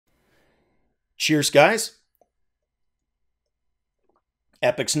Cheers, guys.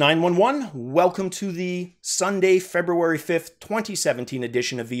 Epix 911, welcome to the Sunday, February 5th, 2017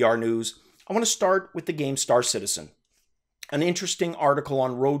 edition of VR News. I want to start with the game Star Citizen. An interesting article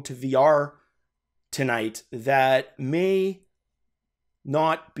on Road2VR tonight that may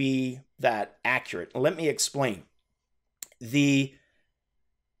not be that accurate. Let me explain. The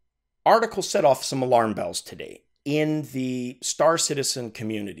article set off some alarm bells today in the Star Citizen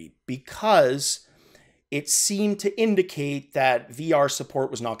community because it seemed to indicate that VR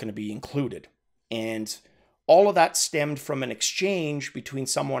support was not going to be included. And all of that stemmed from an exchange between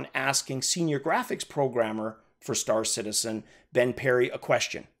someone asking senior graphics programmer for Star Citizen, Ben Perry, a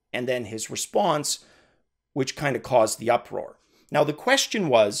question, and then his response, which kind of caused the uproar. Now, the question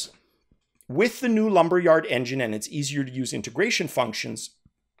was, with the new Lumberyard engine and its easier to use integration functions,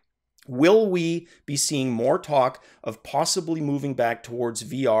 will we be seeing more talk of possibly moving back towards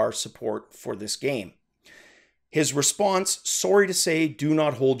VR support for this game? His response, sorry to say, do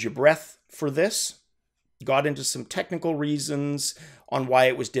not hold your breath for this. Got into some technical reasons on why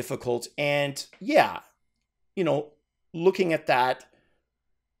it was difficult. And yeah, looking at that,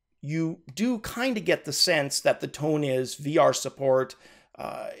 you do kind of get the sense that the tone is VR support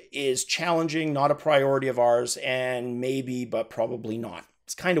is challenging, not a priority of ours, and maybe, but probably not.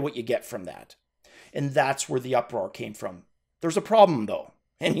 It's kind of what you get from that. And that's where the uproar came from. There's a problem, though.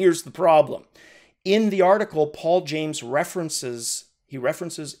 And here's the problem. In the article, Paul James references a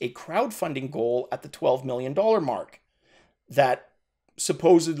crowdfunding goal at the $12 million mark that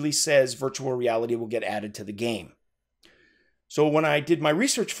supposedly says virtual reality will get added to the game. So when I did my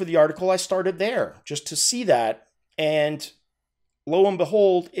research for the article, I started there just to see that. And lo and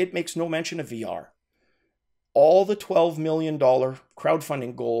behold, it makes no mention of VR. All the $12 million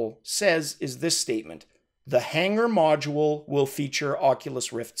crowdfunding goal says is this statement: the Hangar module will feature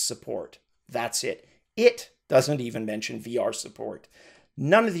Oculus Rift support. That's it. It doesn't even mention VR support.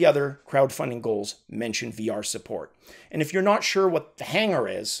 None of the other crowdfunding goals mention VR support. And if you're not sure what the Hangar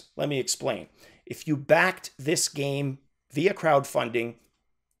is, let me explain. If you backed this game via crowdfunding,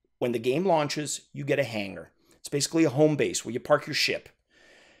 when the game launches, you get a hangar. It's basically a home base where you park your ship.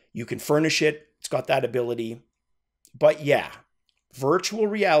 You can furnish it. It's got that ability. But yeah, virtual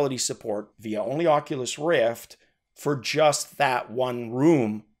reality support via only Oculus Rift for just that one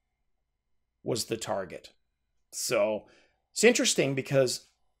room was the target. So it's interesting because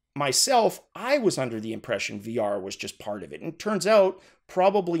myself, I was under the impression VR was just part of it. And it turns out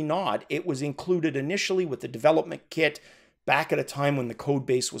probably not. It was included initially with the development kit back at a time when the code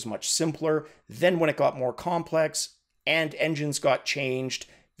base was much simpler. Then when it got more complex and engines got changed,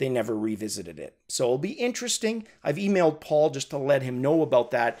 they never revisited it. So it'll be interesting. I've emailed Paul just to let him know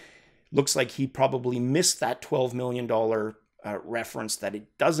about that. Looks like he probably missed that $12 million reference that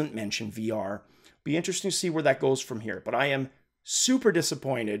it doesn't mention VR. Be interesting to see where that goes from here. But I am super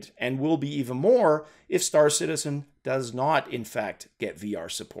disappointed and will be even more if Star Citizen does not, in fact, get VR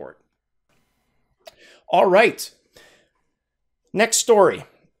support. All right. Next story.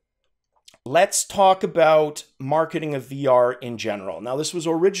 Let's talk about marketing of VR in general. Now, this was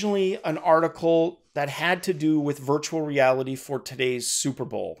originally an article that had to do with virtual reality for today's Super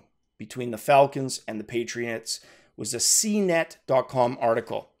Bowl between the Falcons and the Patriots. It was a CNET.com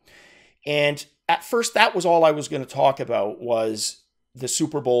article. And at first, that was all I was going to talk about, was the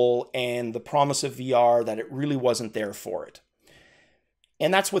Super Bowl and the promise of VR, that it really wasn't there for it.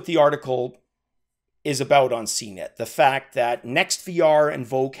 And that's what the article is about on CNET. The fact that NextVR and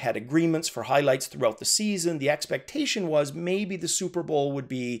Vogue had agreements for highlights throughout the season. The expectation was maybe the Super Bowl would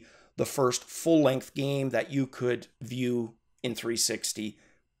be the first full-length game that you could view in 360.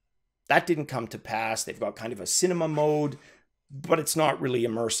 That didn't come to pass. They've got kind of a cinema mode, but it's not really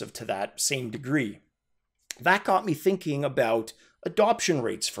immersive to that same degree. That got me thinking about adoption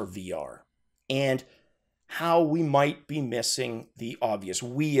rates for VR and how we might be missing the obvious.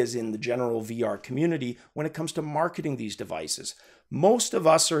 We, as in the general VR community, when it comes to marketing these devices. Most of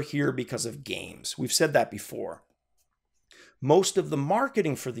us are here because of games. We've said that before. Most of the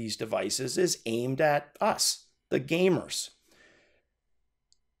marketing for these devices is aimed at us, the gamers.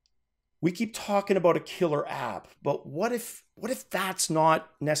 We keep talking about a killer app, but what if that's not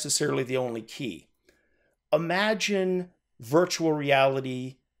necessarily the only key? Imagine virtual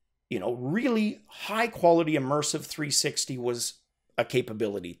reality, really high quality immersive 360 was a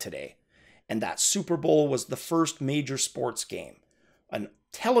capability today. And that Super Bowl was the first major sports game. A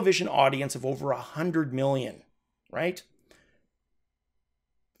television audience of over 100 million, right?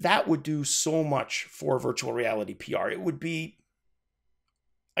 That would do so much for virtual reality PR. It would be,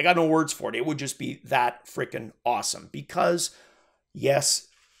 I got no words for it. It would just be that freaking awesome because, yes,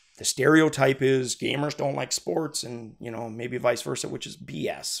 The stereotype is gamers don't like sports and, maybe vice versa, which is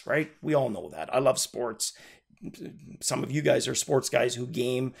BS, right? We all know that. I love sports. Some of you guys are sports guys who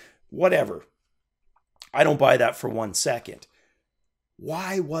game, whatever. I don't buy that for 1 second.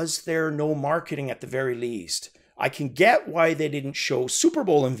 Why was there no marketing at the very least? I can get why they didn't show Super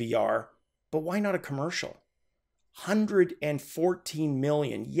Bowl in VR, but why not a commercial? 114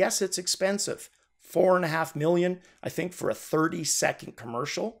 million. Yes, it's expensive. 4.5 million, I think, for a 30-second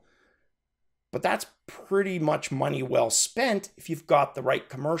commercial. But that's pretty much money well spent if you've got the right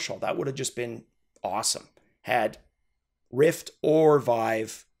commercial. That would have just been awesome. Had Rift or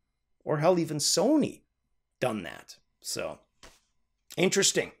Vive, or hell, even Sony done that. So,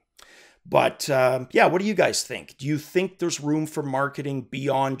 interesting. But yeah, what do you guys think? Do you think there's room for marketing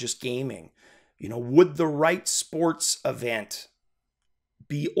beyond just gaming? Would the right sports event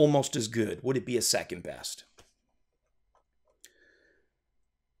be almost as good? Would it be a second best?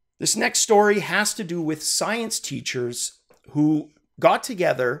 This next story has to do with science teachers who got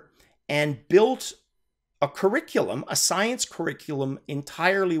together and built a curriculum, a science curriculum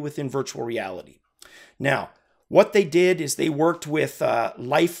entirely within virtual reality. Now, what they did is they worked with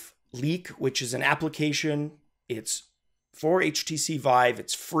Life Leak, which is an application. It's for HTC Vive.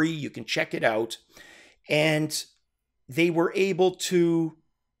 It's free. You can check it out. And they were able to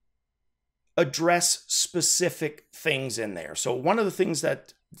address specific things in there. So one of the things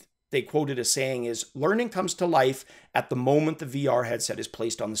that they quoted as saying is, learning comes to life at the moment the VR headset is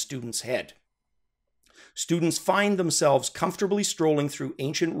placed on the student's head. Students find themselves comfortably strolling through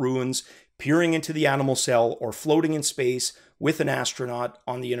ancient ruins, peering into the animal cell, or floating in space with an astronaut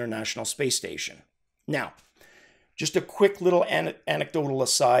on the International Space Station. Now, just a quick little anecdotal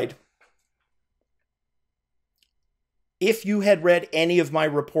aside. If you had read any of my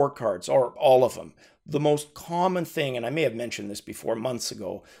report cards, or all of them, the most common thing, and I may have mentioned this before months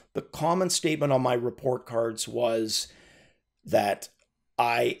ago, the common statement on my report cards was that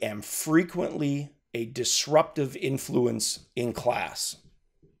I am frequently a disruptive influence in class.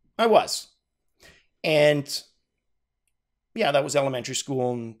 I was. And yeah, that was elementary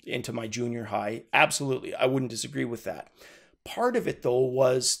school and into my junior high. Absolutely. I wouldn't disagree with that. Part of it, though,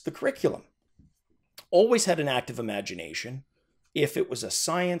 was the curriculum. Always had an active imagination. If it was a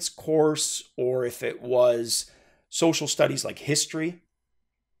science course or if it was social studies like history,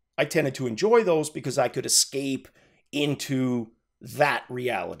 I tended to enjoy those because I could escape into that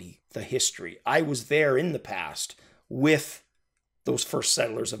reality, the history. I was there in the past with those first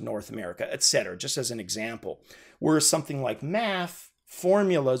settlers of North America, etc., just as an example. Whereas something like math,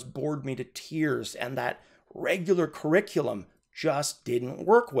 formulas bored me to tears, and that regular curriculum just didn't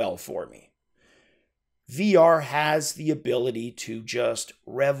work well for me. VR has the ability to just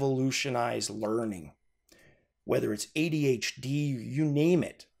revolutionize learning. Whether it's ADHD, you name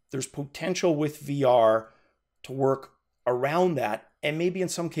it. There's potential with VR to work around that, and maybe in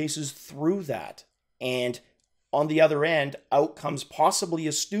some cases through that. And on the other end, out comes possibly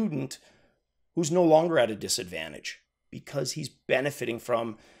a student who's no longer at a disadvantage because he's benefiting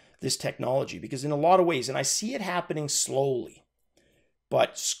from this technology. Because in a lot of ways, and I see it happening slowly,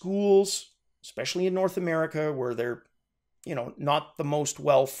 but schools, especially in North America, where they're, not the most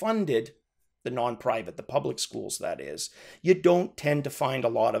well-funded, the non-private, the public schools, that is, you don't tend to find a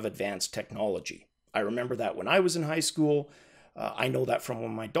lot of advanced technology. I remember that when I was in high school. I know that from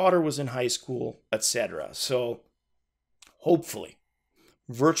when my daughter was in high school, etc. So hopefully,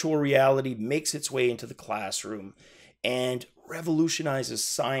 virtual reality makes its way into the classroom and revolutionizes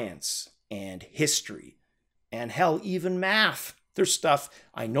science and history and hell, even math. There's stuff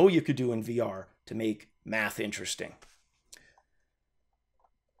I know you could do in VR to make math interesting.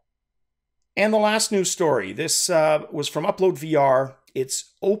 And the last news story, this was from Upload VR.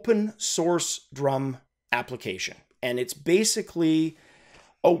 It's open source drum application. And it's basically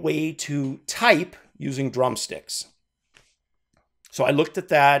a way to type using drumsticks. So I looked at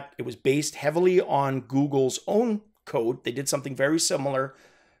that. It was based heavily on Google's own code. They did something very similar,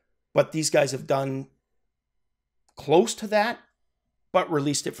 but these guys have done close to that, but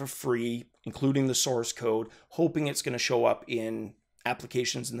released it for free, including the source code, hoping it's going to show up in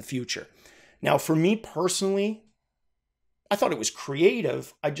applications in the future. Now, for me personally, I thought it was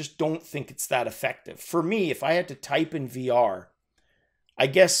creative. I just don't think it's that effective. For me, if I had to type in VR, I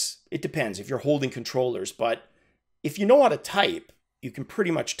guess it depends if you're holding controllers, but if you know how to type, you can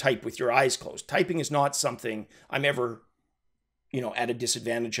pretty much type with your eyes closed. Typing is not something I'm ever, at a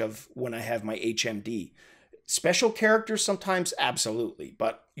disadvantage of when I have my HMD. Special characters sometimes, absolutely,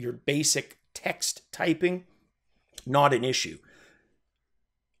 but your basic text typing, not an issue.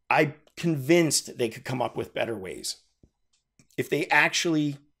 I'm convinced they could come up with better ways. If they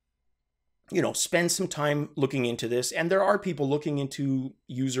actually spend some time looking into this. And there are people looking into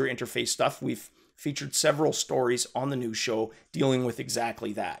user interface stuff. We've featured several stories on the news show dealing with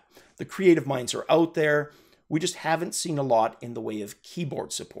exactly that. The creative minds are out there. We just haven't seen a lot in the way of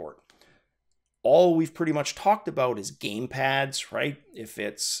keyboard support. All we've pretty much talked about is gamepads, right? If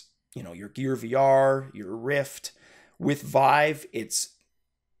it's, your Gear VR, your Rift. With Vive, it's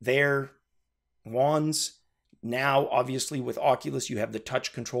their wands. Now, obviously, with Oculus, you have the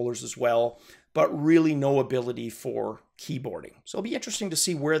touch controllers as well, but really no ability for keyboarding. So it'll be interesting to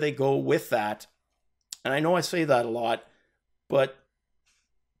see where they go with that. And I know I say that a lot, but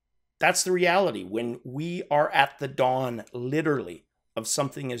that's the reality. When we are at the dawn, literally, of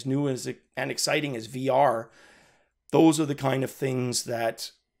something as new as and exciting as VR, those are the kind of things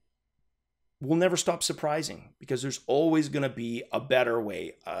that will never stop surprising, because there's always going to be a better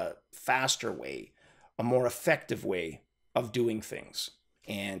way, a faster way, a more effective way of doing things.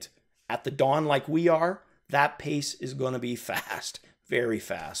 And at the dawn like we are, that pace is going to be fast, very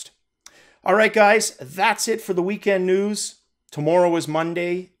fast. All right, guys, that's it for the weekend news. Tomorrow is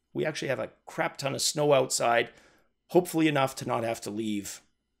Monday. We actually have a crap ton of snow outside, hopefully enough to not have to leave.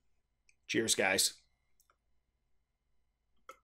 Cheers, guys.